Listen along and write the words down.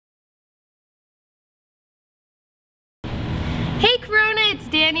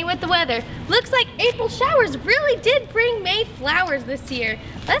Danny with the weather. Looks like April showers really did bring May flowers this year.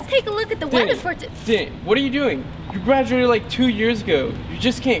 Let's take a look at the weather for today. Danny, what are you doing? You graduated like 2 years ago. You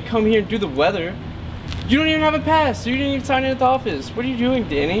just can't come here and do the weather. You don't even have a pass, so you didn't even sign in at the office. What are you doing,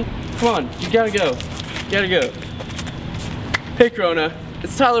 Danny? Come on, you gotta go. You gotta go. Hey Corona,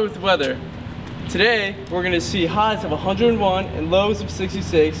 it's Tyler with the weather. Today, we're gonna see highs of 101 and lows of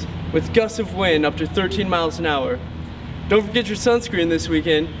 66 with gusts of wind up to 13 miles an hour. Don't forget your sunscreen this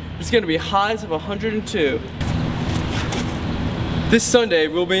weekend. It's gonna be highs of 102. This Sunday,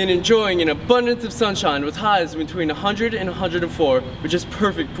 we'll be enjoying an abundance of sunshine with highs between 100 and 104, which is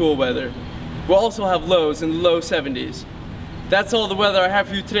perfect pool weather. We'll also have lows in the low 70s. That's all the weather I have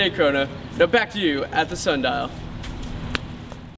for you today, Corona. Now back to you at the sundial.